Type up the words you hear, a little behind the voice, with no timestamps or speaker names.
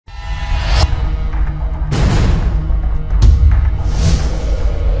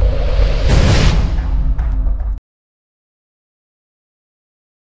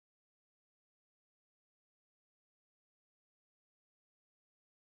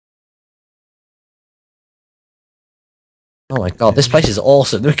Oh my god, this place is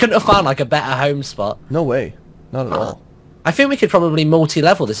awesome. We couldn't have found like a better home spot. No way. Not at all. I think we could probably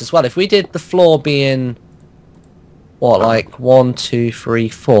multi-level this as well. If we did the floor being... What, like 1, 2, 3,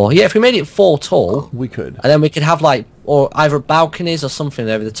 4. Yeah, if we made it 4 tall. We could. And then we could have like, or either balconies or something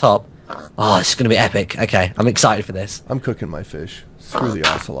over the top. Oh, it's going to be epic. Okay, I'm excited for this. I'm cooking my fish. Screw the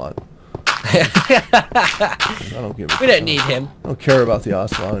ocelot. I don't give a We don't need him. I don't care about the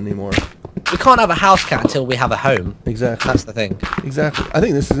ocelot anymore. We can't have a house cat until we have a home. Exactly. That's the thing. Exactly. I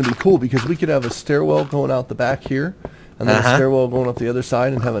think this is going to be cool because we could have a stairwell going out the back here. And then a stairwell going up the other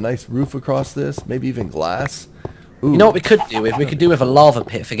side and have a nice roof across this. Maybe even glass. Ooh. You know what we could do? We could do with a lava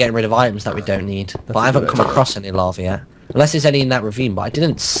pit for getting rid of items that we don't need. But I haven't come across any lava yet. Unless there's any in that ravine, but I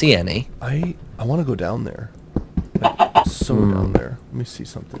didn't see any. I want to go down there. Like, so down there. Let me see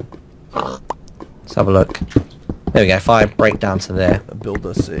something. Let's have a look. There we go. If I break down to there. Build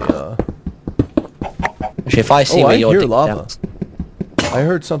us a... Actually, if I see where you're digging lava. down. I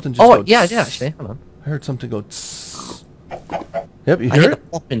heard something just go... yeah, actually. Hold on. I heard something go... Tss. Yep, you I hear hear it? the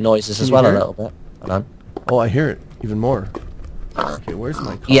popping noises as well a little bit. Hold on. Oh, I hear it. Even more. Okay, where's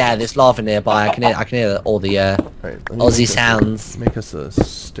my car? Yeah, there's lava nearby. I can hear all the right, Aussie sounds. Make us a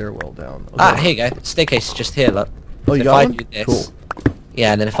stairwell down. Okay. Ah, here you go. Staircase is just here, look. Oh, you So got if I one? do this, Cool.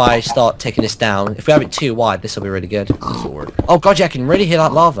 yeah, and then if I start taking this down, if we have it too wide, this will be really good. This will work. Oh god, yeah, I can really hear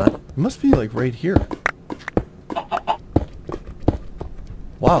that lava. It must be like right here.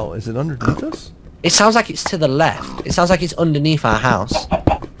 Wow, is it underneath us? It sounds like it's to the left. It sounds like it's underneath our house.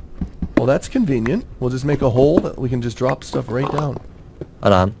 Well, that's convenient. We'll just make a hole that we can just drop stuff right down.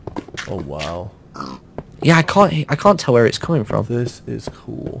 Hold on. Oh, wow. Yeah, I can't tell where it's coming from. This is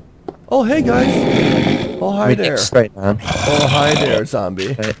cool. Oh, hey, guys. Oh, hi Let me dig there. straight down. Oh, hi there, zombie.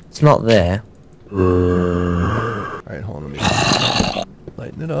 Okay, it's not there. Alright, hold on. Let me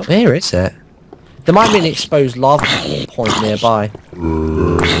lighten it up. Where is it? There might be an exposed lava point nearby.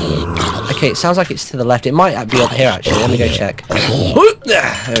 Okay, it sounds like it's to the left. It might be up here, actually. Let me go check.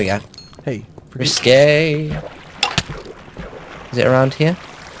 There we go. Hey. Risque. Is it around here?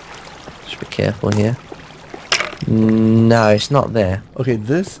 Just be careful here. No, it's not there. Okay,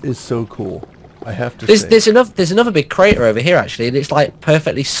 this is so cool. I have to say. There's another big crater over here, actually. And it's like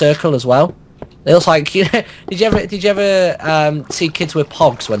perfectly circle as well. It looks like, you know, did you ever see kids with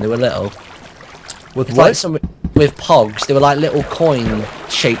pogs when they were little? With It's what? like some with pogs. They were like little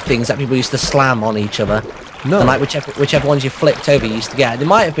coin-shaped things that people used to slam on each other. No. And like whichever ones you flipped over, you used to get. They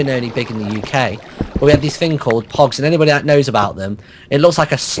might have been only big in the UK, but we had this thing called pogs, and anybody that knows about them, it looks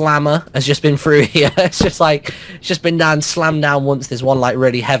like a slammer has just been through here. It's just been down, slammed down once. There's one like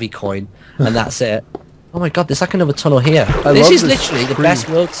really heavy coin, and that's it. Oh my god, there's like another tunnel here. This is literally the best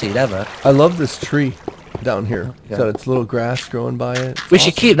world seed ever. I love this tree down here. It's Yeah. got its little grass growing by it. It's We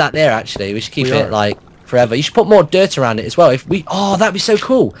should awesome. keep that there, actually. We should keep We it are. like forever. You should put more dirt around it as well. Oh, that'd be so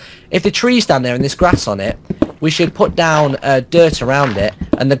cool. If the tree's down there and there's grass on it, we should put down dirt around it,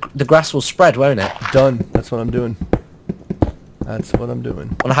 and the grass will spread, won't it? Done. That's what I'm doing. That's what I'm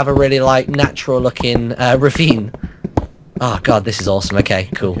doing. We'll have a really like natural looking ravine. Oh god, this is awesome. Okay,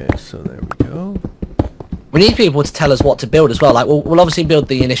 cool. Okay, so there we go. We need people to tell us what to build as well. Like we'll obviously build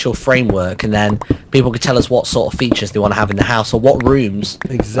the initial framework, and then people could tell us what sort of features they want to have in the house or what rooms.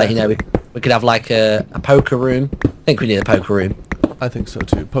 Exactly. Like, you know, we could have like a poker room. I think we need a poker room. I think so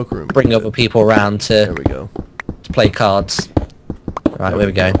too. Poker room. Bring other people around There we go. to play cards. Right, there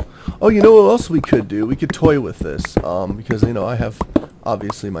we go. Oh, you know what else we could do? We could toy with this, because, you know, I have,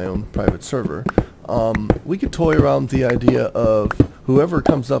 obviously, my own private server. We could toy around the idea of whoever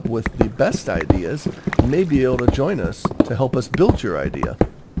comes up with the best ideas may be able to join us to help us build your idea.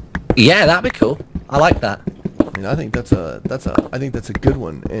 Yeah, that'd be cool. I like that. I mean, I think that's a good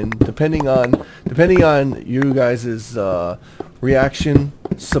one. And depending on you guys' reaction,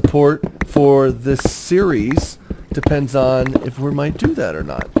 support for this series, depends on if we might do that or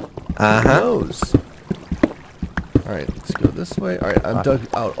not. Who knows? Alright, let's go this way. Alright, I've dug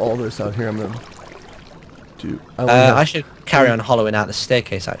out all this out here. I'm gonna do... I should carry on hollowing out the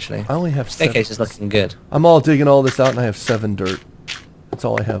staircase, actually. I only have Staircase is looking good. I'm all digging all this out and I have 7 dirt. That's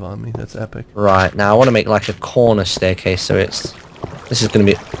all I have on me. That's epic. Right, now I want to make like a corner staircase, so it's... This is going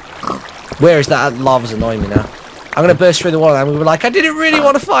to be... Where is that? Lava's annoying me now. I'm going to burst through the wall and we were like, I didn't really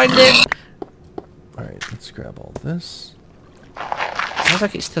want to find it! Alright, let's grab all this. Sounds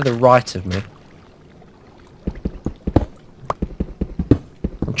like it's to the right of me.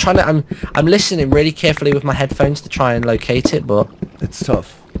 I'm trying to... I'm listening really carefully with my headphones to try and locate it, but... It's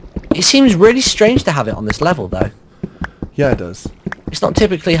tough. It seems really strange to have it on this level, though. Yeah, it does. It's not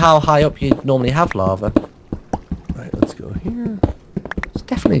typically how high up you normally have lava. Alright, let's go here. It's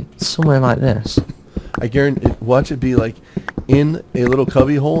definitely somewhere like this. I guarantee. Watch it be like in a little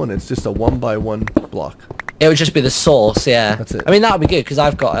cubby hole, and it's just a 1x1 block. It would just be the source, yeah. That's it. I mean, that would be good because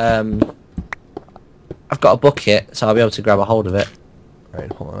I've got a bucket, so I'll be able to grab a hold of it. All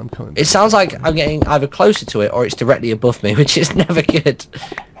right, hold on. I'm coming. It sounds like I'm getting either closer to it or it's directly above me, which is never good.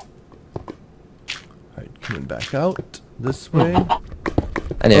 All right, coming back out this way.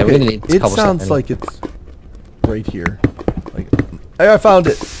 Anyway, we need it sounds like it's right here. Like, I found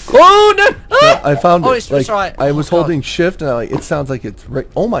it. Oh no! No, I found Oh, it. it's Like, right. I was God. holding shift, and it sounds like it's right.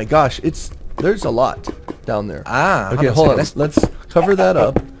 Oh my gosh! There's a lot down there. Ah. Okay, hold on. Let's cover that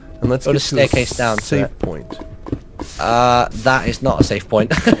up, and let's Build get a to staircase down to safe it. point. That is not a safe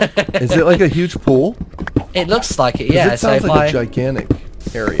point. Is it like a huge pool? It looks like it, 'Cause yeah. It So sounds if like a gigantic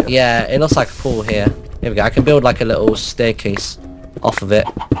area. yeah, it looks like a pool here. Here we go. I can build like a little staircase off of it.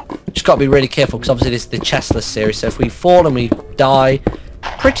 Just got to be really careful because obviously this is the Chestless series. So if we fall and we die,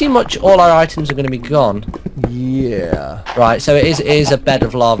 pretty much all our items are going to be gone. Yeah. Right. So it is a bed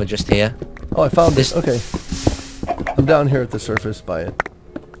of lava just here. Oh, I found This- this. Okay. I'm down here at the surface by it.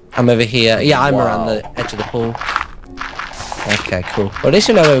 I'm over here. Yeah, I'm Wow. around the edge of the pool. Okay, cool. Well, at least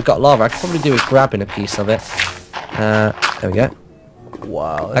we know where we've got lava. I could probably do with grabbing a piece of it. There we go.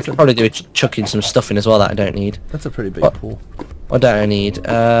 Wow. I could probably do with chucking some stuff in as well that I don't need. That's a pretty big What? pool. What don't I need?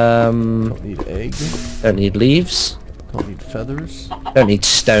 Don't need egg. Don't need leaves. Don't need feathers. Don't need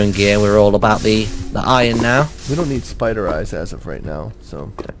stone gear. We're all about the iron now. We don't need spider eyes as of right now,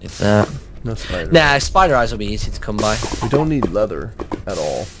 so Don't need that. no spider. Nah, spider eyes will be easy to come by. We don't need leather at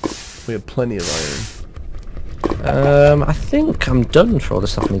all. We have plenty of iron. I think I'm done for all the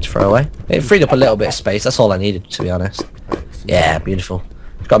stuff I need to throw away. It freed up a little bit of space. That's all I needed, to be honest. Right, so Yeah, beautiful.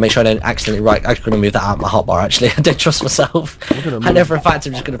 Got to make sure I don't accidentally I'm going to move that out of my hotbar, actually. I don't trust myself. gonna I know move- for a fact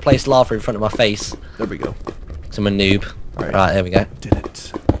I'm just going to place lava in front of my face. There we go. 'Cause I'm a noob. Alright. Right, there we go. Did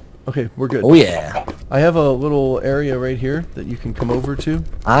it. Okay, we're good. Oh, yeah. I have a little area right here that you can come over to.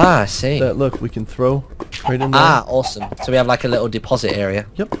 Ah, I see. That, look, we can throw right in there. Ah, awesome. So we have like a little deposit area.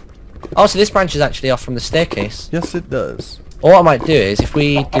 Yep. Oh, so this branch is actually off from the staircase. Yes, it does. Or what I might do is if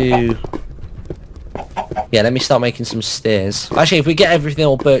we do... Yeah, let me start making some stairs. Actually, if we get everything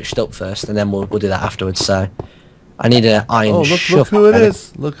all birched up first, and then we'll do that afterwards, so... I need an iron Oh, look shovel. who it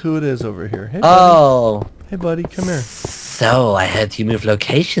is. Look who it is over here. Hey, buddy. Oh, Hey, buddy, come here. so I heard you move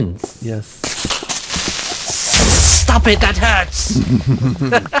locations. Yes. Stop it, that hurts!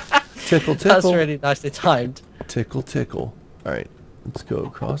 Tickle, That's tickle. really nicely timed. Tickle, tickle. All right, let's go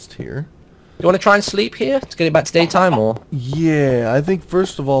across here. You want to try and sleep here to get it back to daytime, or...? Yeah, I think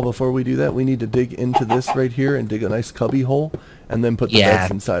first of all, before we do that, we need to dig into this right here and dig a nice cubby hole, and then put the Yeah.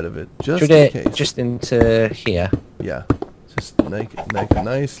 beds inside of it, just Should in it case. just into here? Yeah, just make a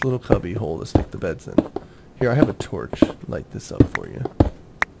nice little cubby hole to stick the beds in. Here, I have a torch. Light this up for you.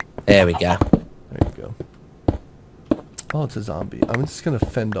 There we go. There you go. Oh, it's a zombie. I'm just gonna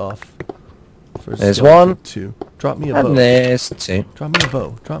fend off. For There's skeleton one. Two. Drop me a bow. And there's two. Drop me a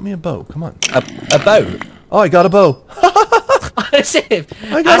bow. Drop me a bow. Come on. A bow? Oh, I got a bow. As if.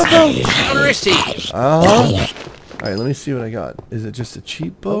 I got a bow. Heresy. Uh-huh. All right, let me see what I got. Is it just a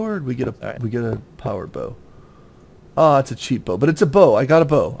cheap bow, or we get a Alright. we get a powered bow? Oh, it's a cheap bow, but it's a bow. I got a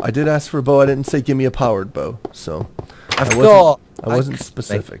bow. I did ask for a bow. I didn't say give me a powered bow, so I wasn't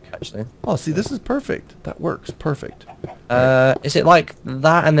specific. Actually. Oh, see, this is perfect. That works perfect. Is it like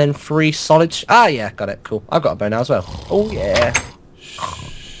that and then 3 solid? Ah, yeah, got it. Cool. I've got a bow now as well. Oh yeah.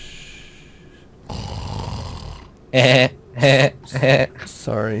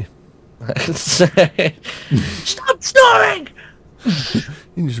 Sorry. Stop snoring! You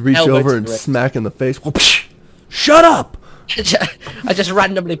can just reach Elbow over to and the wrist. smack in the face. Shut up! I just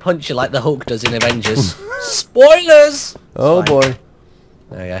randomly punch you like the Hulk does in Avengers. Spoilers! Oh Fine. boy.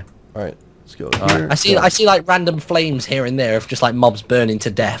 There we go. All right, let's go Alright. here. I see like random flames here and there of just like mobs burning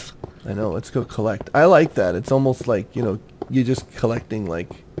to death. I know. Let's go collect. I like that. It's almost like, you know, you're just collecting like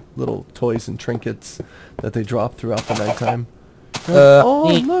little toys and trinkets that they drop throughout the nighttime. Oh,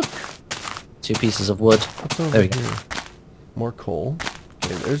 neat. look! 2 pieces of wood. What's over There we go. here? More coal.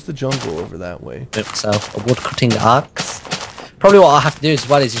 Okay, there's the jungle over that way. Make myself a wood cutting axe. Probably what I'll have to do as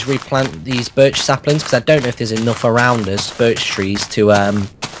well is just replant these birch saplings because I don't know if there's enough around us, birch trees, to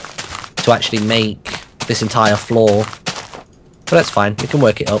actually make this entire floor. But that's fine. We can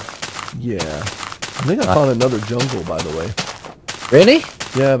work it up. Yeah. I think I found another jungle, by the way. Really?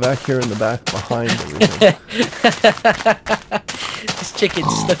 Yeah, back here in the back behind everything. This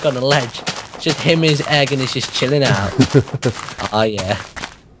chicken's stuck on a ledge. It's just him, his egg, and he's just chilling out. Oh yeah.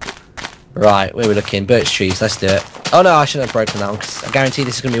 Right, where are we looking? Birch trees. Let's do it. Oh no, I shouldn't have broken that one because I guarantee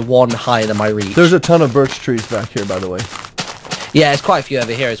this is going to be one higher than my reach. There's a ton of birch trees back here, by the way. Yeah, there's quite a few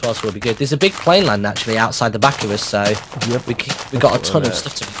over here as well, so we'll be good. There's a big plain land actually outside the back of us, so Yep. we got a ton of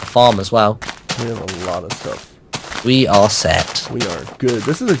stuff to farm as well. We have a lot of stuff. We are set. We are good.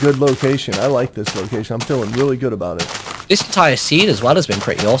 This is a good location. I like this location. I'm feeling really good about it. This entire seed as well has been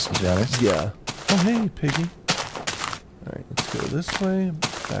pretty awesome, to be honest. Yeah. Oh, hey, piggy. Alright, let's go this way.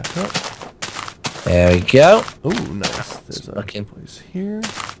 Back up. There we go. Oh, nice. There's a Looking. place here.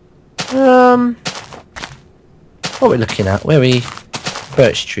 What are we looking at? Where are we?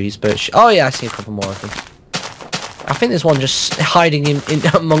 Birch trees, Oh yeah, I see a couple more of them. I think there's one just hiding in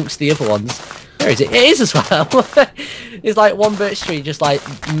amongst the other ones. Where is it? It is as well. It's like one birch tree just like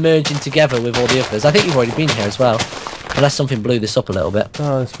merging together with all the others. I think you've already been here as well. Unless something blew this up a little bit.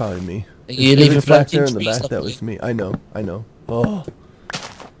 Oh, that's probably me. You If leaving it's back floating there in the trees, back, that lovely. was me. I know. Oh.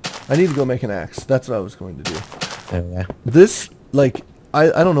 I need to go make an axe. That's what I was going to do. There we go. This, like, I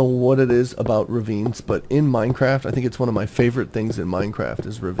don't know what it is about ravines, but in Minecraft, I think it's one of my favorite things in Minecraft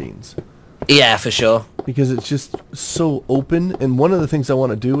is ravines. Yeah, for sure. Because it's just so open, and one of the things I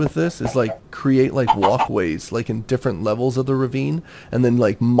want to do with this is, like, create, like, walkways, like, in different levels of the ravine, and then,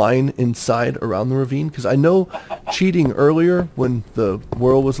 like, mine inside around the ravine, because I know cheating earlier, when the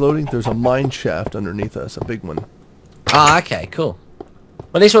world was loading, there's a mine shaft underneath us, a big one. Ah, okay, cool.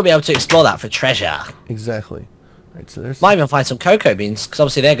 Well, at least we'll be able to explore that for treasure. Exactly. Alright, so there's... Might even find some cocoa beans, because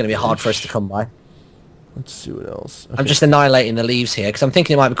obviously they're going to be hard for us to come by. Let's see what else. I'm just annihilating the leaves here, because I'm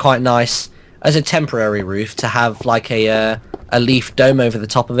thinking it might be quite nice as a temporary roof to have like a leaf dome over the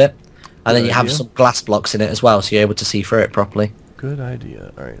top of it, and then you have some glass blocks in it as well, so you're able to see through it properly. Good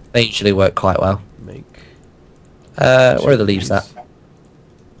idea. Alright. They usually work quite well. Make... Where are the leaves at?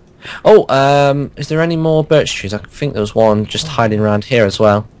 Oh, is there any more birch trees? I think there was one just hiding around here as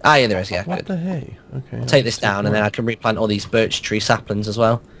well. Ah, yeah, there is, yeah, What good. the hey? Okay. I'll take this down, and then I can replant all these birch tree saplings as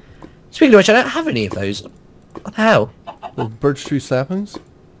well. Speaking of which, I don't have any of those. What the hell? The birch tree saplings?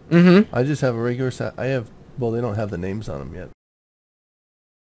 Mm-hmm. I just have a regular I have... Well, they don't have the names on them yet.